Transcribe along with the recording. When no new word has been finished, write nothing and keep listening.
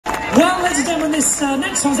Well, ladies and gentlemen, this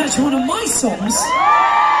next song is actually one of my songs.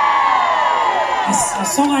 It's a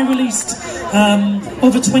song I released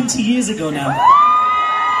over 20 years ago now.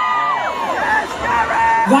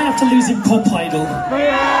 Right after losing Pop Idol.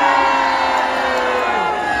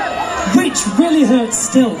 Which really hurts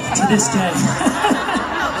still to this day.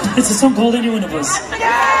 It's a song called Any One of Us.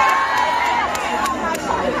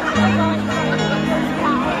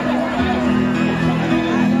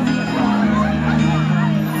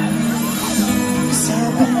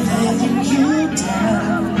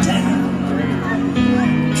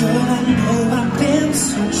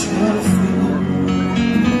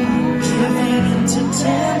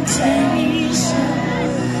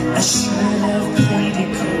 I should have played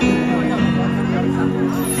it cool.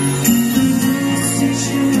 The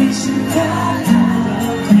situation got out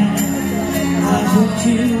of hand. I hope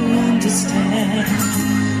you understand.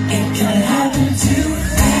 It can happen to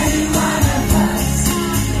any one of us.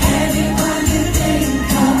 Anyone you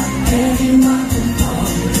think of, anyone can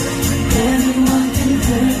fall. Anyone can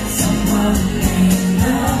hurt someone they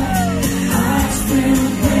love. Hearts will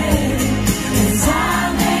break, 'cause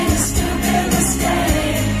I made a stupid mistake.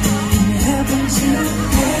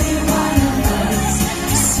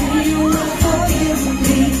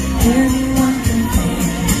 Anyone can think,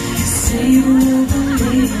 say you will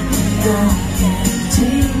believe me. Don't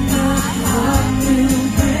take my heart will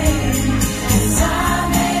break, 'cause I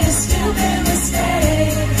made a stupid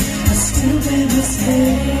mistake, a stupid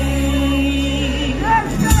mistake.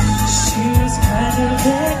 She was kind of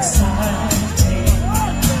exciting,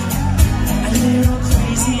 a little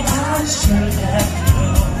crazy, I should have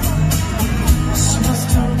known. She must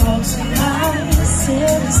have walked to my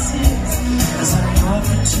services as I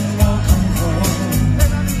offered to welcome home.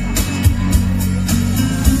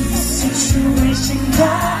 The situation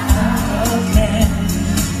got out of hand.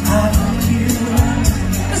 I hope you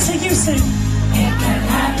understand. Let's see you sing. It can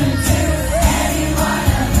happen to any one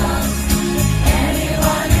of us.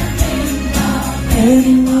 Anyone you think of.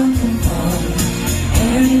 Anyone can fall.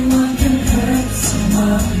 Anyone can hurt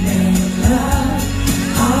someone they love.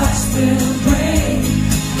 Hearts will break,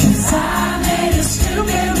 'cause I made a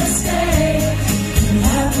stupid mistake.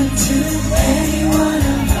 To any one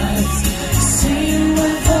of us, say you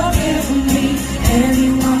will forgive me.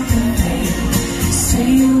 Anyone can think, say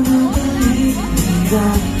you will believe me.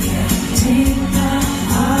 Don't take my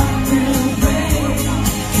heart will break,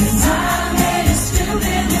 'cause I made a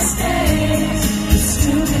stupid mistake, a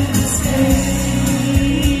stupid mistake,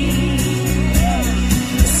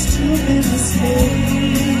 a stupid mistake.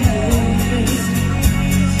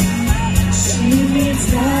 She means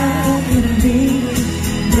nothing to me.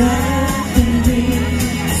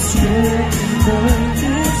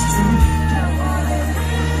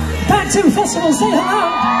 Back to Festival, say hello.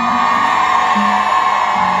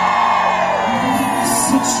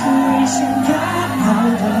 Situation got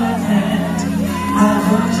out of hand. I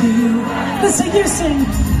hope you. Let's see you sing.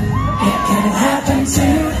 It can happen to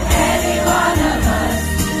any one of us.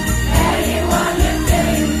 Anyone you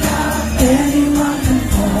think of.